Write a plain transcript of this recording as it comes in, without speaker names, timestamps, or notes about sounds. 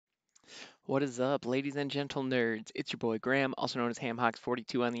What is up, ladies and gentle nerds? It's your boy Graham, also known as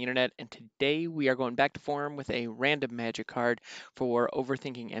HamHawks42 on the internet, and today we are going back to form with a random magic card for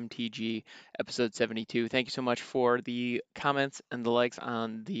Overthinking MTG episode 72. Thank you so much for the comments and the likes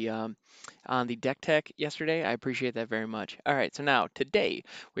on the deck tech yesterday. I appreciate that very much. All right, so now today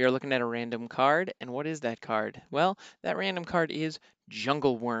we are looking at a random card, and what is that card? Well, that random card is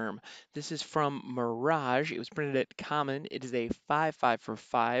Jungle Worm. This is from Mirage. It was printed at Common. It is a 5/5 for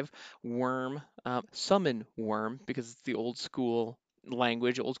 5 worm, summon worm, because it's the old school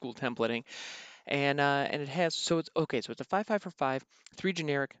language, old school templating, and it has so it's okay. So it's a 5/5 for 5, 3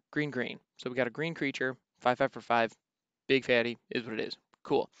 generic, green green. So we got a green creature, 5/5 for 5, big fatty is what it is.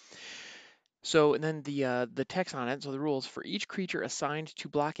 Cool. So and then the text on it. So the rules for each creature assigned to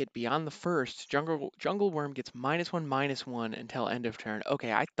block it beyond the first, jungle worm gets -1/-1 until end of turn.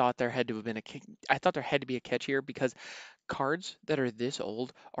 Okay, I thought there had to have been I thought there had to be a catch here because cards that are this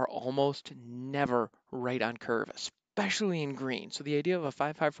old are almost never right on curve, especially in green. So the idea of a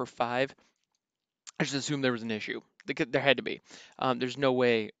 5/5 for 5, I just assumed there was an issue. There had to be. There's no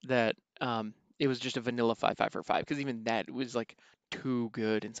way that it was just a vanilla 5/5 for 5, because even that was like too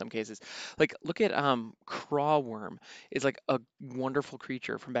good in some cases. Like look at Crawworm is like a wonderful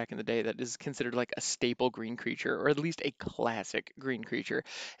creature from back in the day that is considered like a staple green creature, or at least a classic green creature.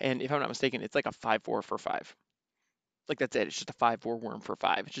 And if I'm not mistaken, it's like a 5/4 for 5. Like that's it. It's just a 5/4 worm for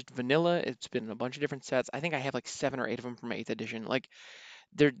 5. It's just vanilla. It's been in a bunch of different sets. I think I have like 7 or 8 of them from 8th edition. Like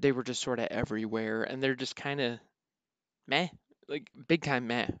they were just sort of everywhere, and they're just kind of meh, like big time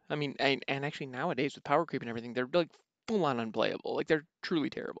meh. I mean, and actually nowadays with power creep and everything, they're like full on unplayable. Like they're truly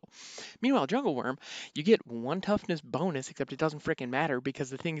terrible. Meanwhile, Jungle Worm, you get one toughness bonus, except it doesn't freaking matter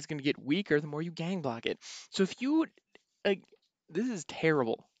because the thing is going to get weaker the more you gang block it. So if you like, this is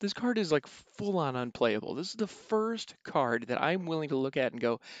terrible. This card is like full on unplayable. This is the first card that I'm willing to look at and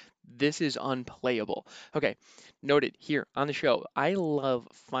go, this is unplayable. Okay, noted here on the show. I love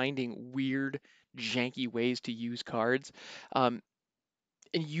finding weird, janky ways to use cards. Um,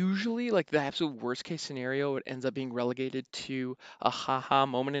 and usually, like the absolute worst case scenario, it ends up being relegated to a haha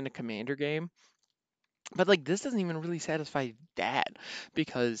moment in a commander game. But like this doesn't even really satisfy that,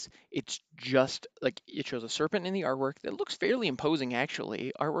 because it's just like it shows a serpent in the artwork that looks fairly imposing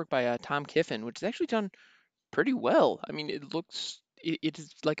actually. Artwork by Tom Kiffin, which is actually done pretty well. I mean, it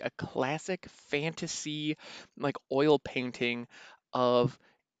is like a classic fantasy like oil painting of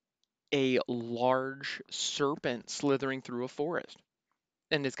a large serpent slithering through a forest,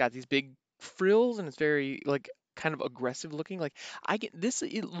 and it's got these big frills, and it's very like kind of aggressive looking. Like I get this,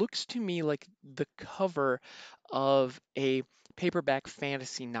 it looks to me like the cover of a paperback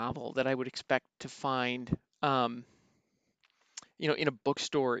fantasy novel that I would expect to find in a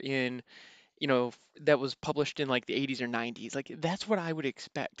bookstore in that was published in like the 80s or 90s. Like that's what I would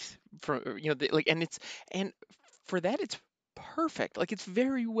expect from like, and for that it's perfect. Like it's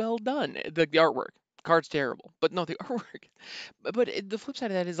very well done. The artwork, card's terrible, but no, the artwork. But the flip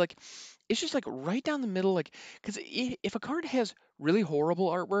side of that is like it's just like right down the middle. Like because if a card has really horrible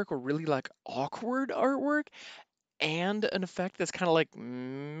artwork or really like awkward artwork and an effect that's kind of like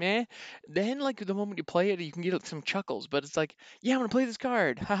meh, then like the moment you play it, you can get some chuckles. But it's like, yeah, I'm gonna play this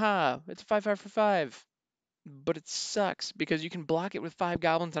card. Haha, it's a 5/5 for 5. But it sucks because you can block it with 5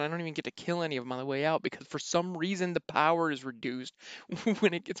 goblins, and I don't even get to kill any of them on the way out because for some reason the power is reduced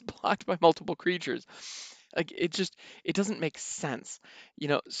when it gets blocked by multiple creatures. Like it doesn't make sense,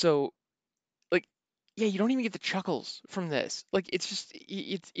 So like, yeah, you don't even get the chuckles from this. Like it's just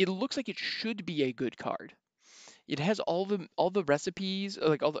it looks like it should be a good card. It has all the recipes,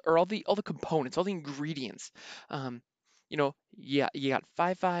 like all the components, all the ingredients. Yeah, you got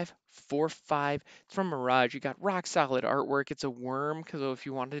 5/5, 4/5. It's from Mirage. You got rock solid artwork. It's a worm, because if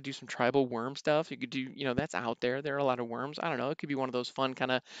you wanted to do some tribal worm stuff, you could do, that's out there. There are a lot of worms. I don't know. It could be one of those fun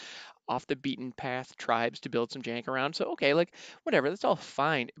kind of off the beaten path tribes to build some jank around. So okay, like whatever, that's all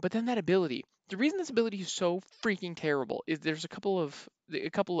fine. But then that ability, the reason this ability is so freaking terrible is there's a couple of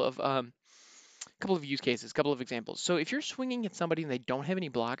use cases, a couple of examples. So if you're swinging at somebody and they don't have any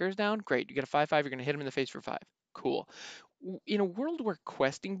blockers down, great. You get a 5/5, you're going to hit them in the face for 5. Cool. In a world where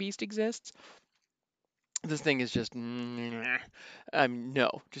Questing Beast exists, this thing is just no,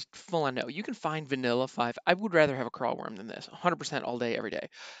 just full on no. You can find vanilla 5. I would rather have a crawl worm than this, 100% all day, every day.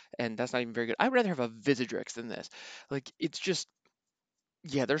 And that's not even very good. I'd rather have a Visidrix than this. Like, it's just,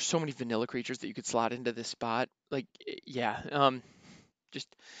 yeah, there's so many vanilla creatures that you could slot into this spot. Like, yeah, just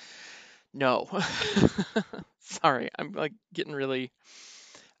no. Sorry, I'm like getting really.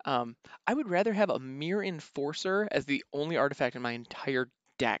 Um, I would rather have a Mere Enforcer as the only artifact in my entire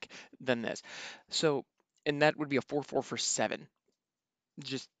deck than this. So, and that would be a 4/4 for 7.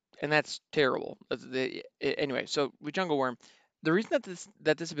 Just and that's terrible. Anyway, so with Jungle Worm, the reason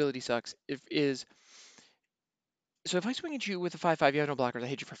that this ability sucks is so if I swing at you with a 5/5, you have no blockers. I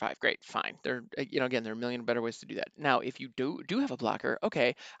hit you for 5. Great, fine. Again, there are a million better ways to do that. Now, if you do have a blocker,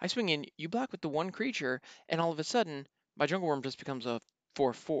 okay, I swing in, you block with the one creature, and all of a sudden, my Jungle Worm just becomes a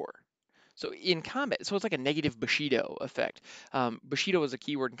 4/4. So in combat, so it's like a negative Bushido effect. Bushido was a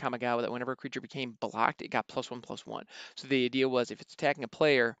keyword in Kamigawa that whenever a creature became blocked, it got +1/+1. So the idea was if it's attacking a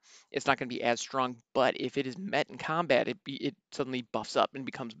player, it's not going to be as strong. But if it is met in combat, it suddenly buffs up and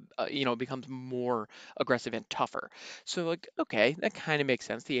becomes more aggressive and tougher. So like, okay, that kind of makes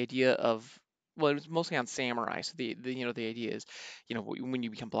sense. The idea of well, it was mostly on samurai. So the idea is, when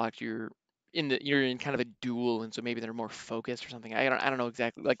you become blocked, you're in kind of a duel, and so maybe they're more focused or something. I don't know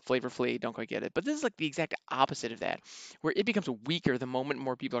exactly. Like Flavor Flav, don't quite get it, but this is like the exact opposite of that, where it becomes weaker the moment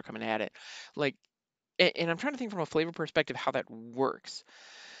more people are coming at it. Like, and I'm trying to think from a flavor perspective how that works.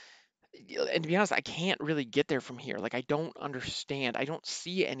 And to be honest, I can't really get there from here. Like, I don't understand. I don't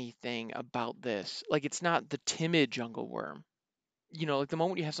see anything about this. Like, it's not the timid jungle worm. Like the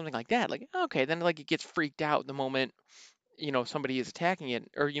moment you have something like that, like okay, then like it gets freaked out the moment somebody is attacking it,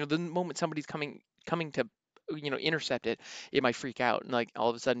 or the moment somebody's coming to intercept it, it might freak out and like all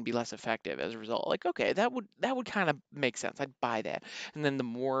of a sudden be less effective as a result. Like, okay, that would kind of make sense. I'd buy that. And then the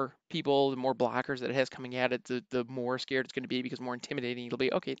more people, the more blockers that it has coming at it, the more scared it's going to be, because more intimidating it'll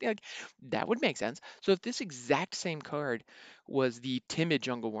be. Okay, like that would make sense. So if this exact same card was the timid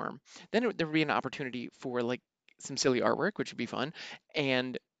jungle worm, then there would be an opportunity for like some silly artwork, which would be fun.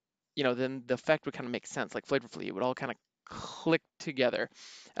 And then the effect would kind of make sense, like flavorfully. It would all kind of click together.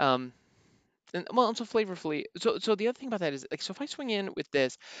 Um, and well, and so flavorfully. So the other thing about that is like, so if I swing in with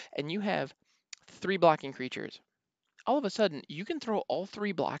this, and you have 3 blocking creatures, all of a sudden you can throw all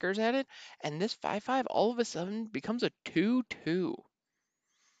 3 blockers at it, and this 5/5 all of a sudden becomes a 2/2,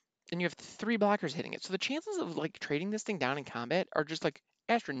 and you have 3 blockers hitting it. So the chances of like trading this thing down in combat are just like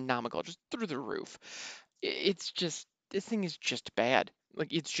astronomical, just through the roof. It's just this thing is just bad.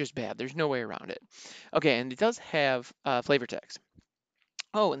 Like it's just bad. There's no way around it. Okay, and it does have flavor text.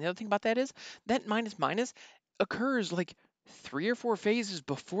 Oh, and the other thing about that is that minus minus occurs like 3 or 4 phases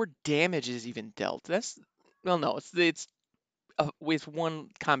before damage is even dealt. That's well, no, it's one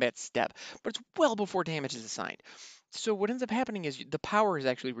combat step, but it's well before damage is assigned. So what ends up happening is the power is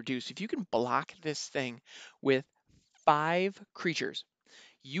actually reduced. If you can block this thing with 5 creatures,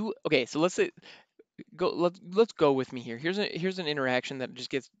 you okay? So let's say let's go with me here. Here's an interaction that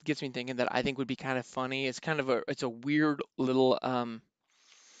just gets me thinking that I think would be kind of funny. It's a weird little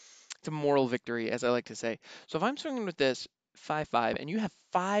it's a moral victory, as I like to say. So if I'm swinging with this 5/5 and you have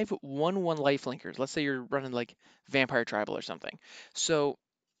 5/1/1 life linkers, let's say you're running like Vampire Tribal or something. So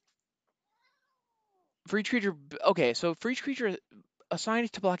for each creature, okay, so for each creature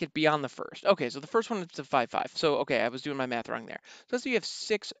assigned to block it beyond the first. Okay, so the first one is a 5/5. So okay, I was doing my math wrong there. So let's say you have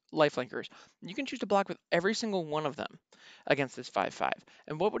 6 life linkers. You can choose to block with every single one of them against this 5/5.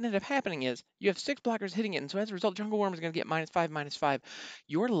 And what would end up happening is you have 6 blockers hitting it, and so as a result, Jungle Worm is going to get -5, -5.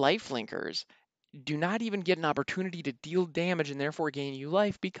 Your life linkers do not even get an opportunity to deal damage and therefore gain you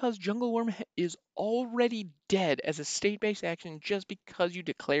life, because Jungle Worm is already dead as a state-based action just because you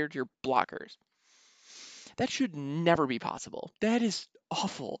declared your blockers. That should never be possible. That is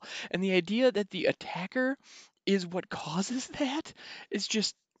awful. And the idea that the attacker is what causes that is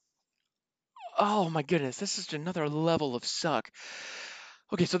just, oh my goodness, this is another level of suck.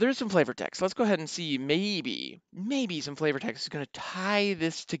 Okay, so there's some flavor text. Let's go ahead and see maybe some flavor text is going to tie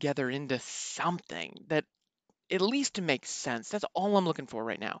this together into something that at least makes sense. That's all I'm looking for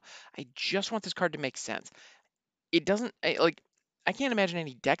right now. I just want this card to make sense. It doesn't, I can't imagine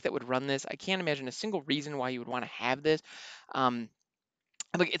any deck that would run this. I can't imagine a single reason why you would want to have this. Um,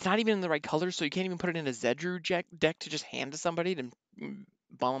 Like it's not even in the right colors, so you can't even put it in a Zedru deck to just hand to somebody to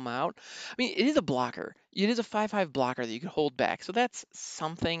bum them out. I mean, it is a blocker. It is a 5/5 blocker that you can hold back, so that's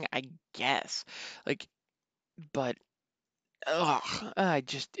something, I guess. Like, but ugh, I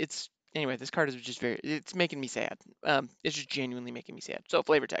just it's anyway. This card is just it's making me sad. It's just genuinely making me sad. So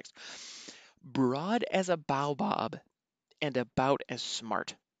flavor text: broad as a baobab and about as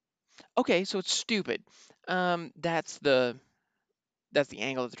smart. Okay, so it's stupid. That's the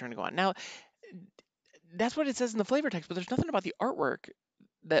angle that they're trying to go on. Now, that's what it says in the flavor text, but there's nothing about the artwork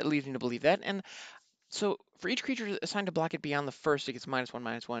that leads me to believe that. And so for each creature assigned to block it beyond the first, it gets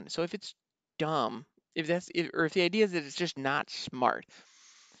 -1/-1. So if it's dumb, or if the idea is that it's just not smart,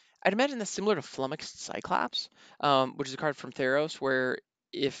 I'd imagine that's similar to Flummoxed Cyclops, which is a card from Theros, where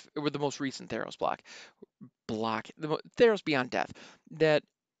if or the most recent Theros Theros Beyond Death, that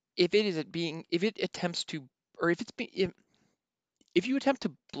if it attempts to, or if it's If you attempt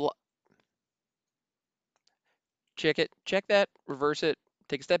to check that, reverse it,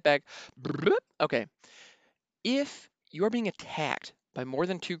 take a step back. Okay, if you're being attacked by more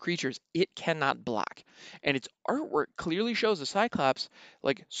than two creatures, it cannot block. And its artwork clearly shows the Cyclops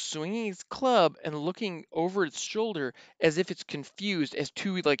like swinging its club and looking over its shoulder as if it's confused as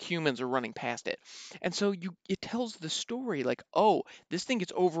two like humans are running past it. And so it tells the story like, oh, this thing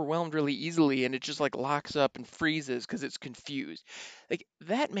gets overwhelmed really easily and it just like locks up and freezes because it's confused. Like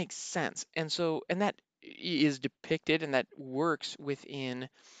that makes sense. And that is depicted and that works within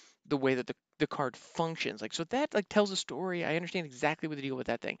the way that the card functions. Like so that like tells a story. I understand exactly what the deal with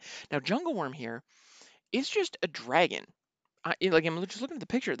that thing. Now Jungle Worm here is just a dragon. Like I'm just looking at the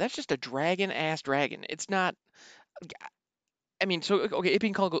picture. That's just a dragon ass dragon. It's not. I mean, so okay, it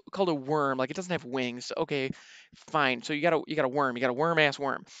being called a worm, like it doesn't have wings. Okay, fine. So you got a worm. You got a worm ass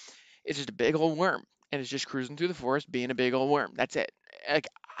worm. It's just a big old worm, and it's just cruising through the forest, being a big old worm. That's it. Like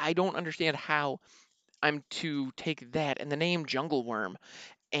I don't understand how I'm to take that and the name Jungle Worm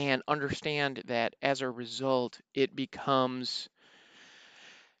and understand that as a result, it becomes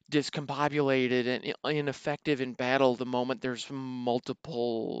discombobulated and ineffective in battle the moment there's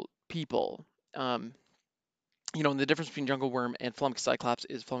multiple people. Um, and the difference between Jungle Worm and Flummox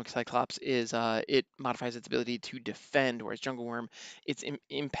Cyclops is it modifies its ability to defend, whereas Jungle Worm it's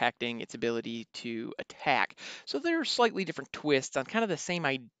impacting its ability to attack. So there are slightly different twists on kind of the same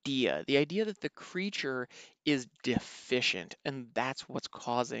idea. The idea that the creature is deficient, and that's what's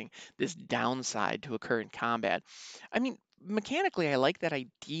causing this downside to occur in combat. I mean, mechanically, I like that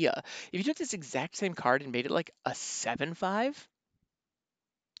idea. If you took this exact same card and made it like a 7/5.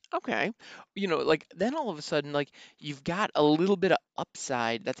 Okay. Like then all of a sudden, like you've got a little bit of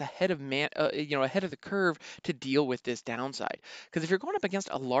upside that's ahead of ahead of the curve to deal with this downside. Because if you're going up against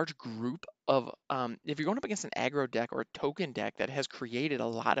a large group if you're going up against an aggro deck or a token deck that has created a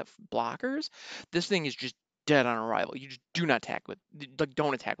lot of blockers, this thing is just dead on arrival. You just do not attack with, like,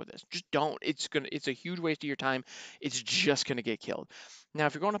 don't attack with this. Just don't. It's a huge waste of your time. It's just gonna get killed. Now,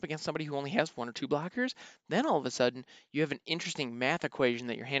 if you're going up against somebody who only has one or two blockers, then all of a sudden you have an interesting math equation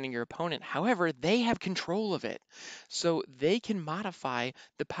that you're handing your opponent. However, they have control of it. So they can modify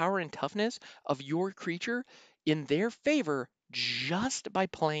the power and toughness of your creature in their favor just by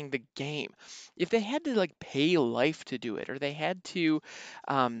playing the game. If they had to like pay life to do it, or they had to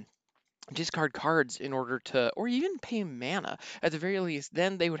um, discard cards in order to, or even pay mana at the very least,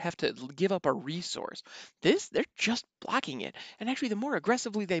 then they would have to give up a resource. They're just blocking it. And actually, the more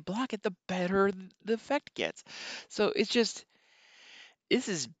aggressively they block it, the better the effect gets. So this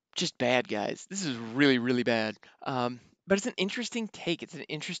is just bad, guys. This is really, really bad. But it's an interesting take. It's an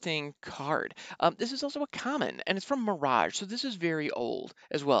interesting card. This is also a common, and it's from Mirage, so this is very old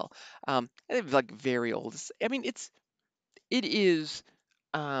as well. Like very old. I mean, it is.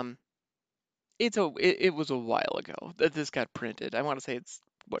 Um, it was a while ago that this got printed. I want to say it's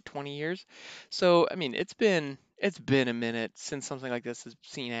what 20 years. So I mean, it's been a minute since something like this has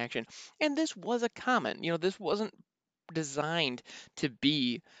seen action. And this was a common. This wasn't designed to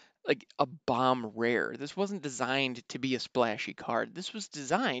be like a bomb rare. This wasn't designed to be a splashy card. This was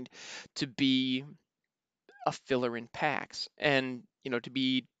designed to be a filler in packs and, to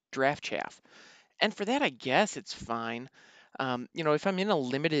be draft chaff. And for that, I guess it's fine. If I'm in a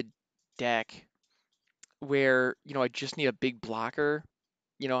limited deck where, I just need a big blocker,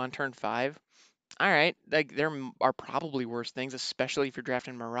 on turn 5, all right, like are probably worse things, especially if you're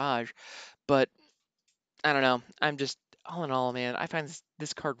drafting Mirage. But I don't know. I'm just all in all, man, I find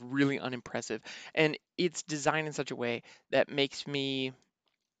this card really unimpressive, and it's designed in such a way that makes me,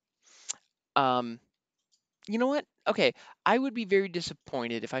 um, you know what? Okay, I would be very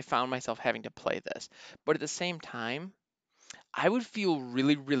disappointed if I found myself having to play this, but at the same time, I would feel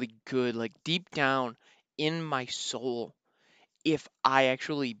really, really good, like deep down in my soul, if I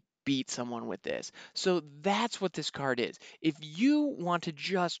actually beat someone with this. So that's what this card is. If you want to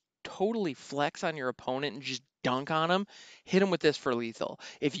just totally flex on your opponent and just dunk on them, hit them with this for lethal.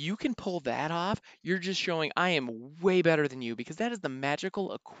 If you can pull that off, you're just showing I am way better than you, because that is the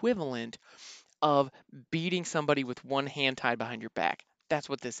magical equivalent of beating somebody with one hand tied behind your back. That's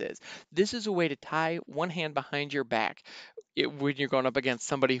what this is. This is a way to tie one hand behind your back when you're going up against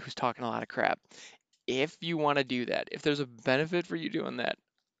somebody who's talking a lot of crap. If you want to do that, if there's a benefit for you doing that,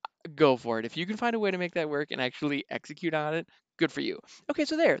 go for it. If you can find a way to make that work and actually execute on it, good for you. Okay,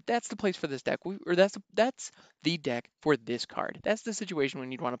 so that's the place for this deck. That's the deck for this card. That's the situation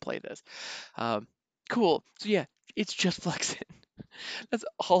when you'd want to play this. Um, cool. So yeah, it's just Flexin. That's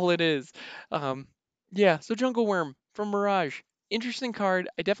all it is. Um, yeah. So Jungle Worm from Mirage, interesting card.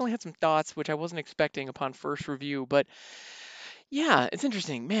 I definitely had some thoughts which I wasn't expecting upon first review, but Yeah, it's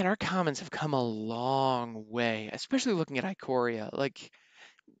interesting. Man, our comments have come a long way, especially looking at Ikoria. Like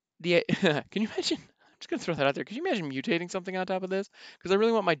the can you imagine? I'm just gonna throw that out there. Could you imagine mutating something on top of this? Because I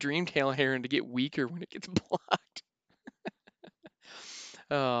really want my Dreamtail Heron to get weaker when it gets blocked.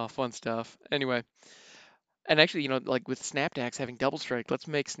 Oh, fun stuff. Anyway, and actually, like with Snapdax having double strike, let's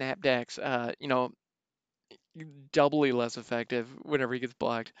make Snapdax, doubly less effective whenever he gets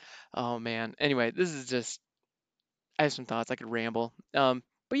blocked. Oh man. Anyway, this is just I have some thoughts. I could ramble. But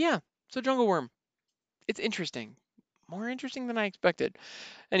yeah, so Jungle Worm. It's interesting. More interesting than I expected.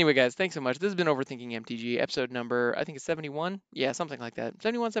 Anyway, guys, thanks so much. This has been Overthinking MTG, episode number, I think it's 71. Yeah, something like that.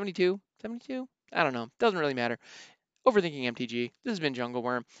 71, 72, 72? I don't know. Doesn't really matter. Overthinking MTG. This has been Jungle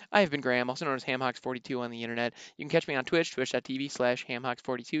Worm. I have been Graham, also known as Hamhawks42 on the internet. You can catch me on Twitch,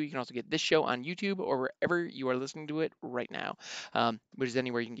 twitch.tv/Hamhawks42. You can also get this show on YouTube or wherever you are listening to it right now, which is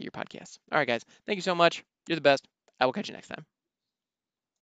anywhere you can get your podcasts. All right, guys. Thank you so much. You're the best. I will catch you next time.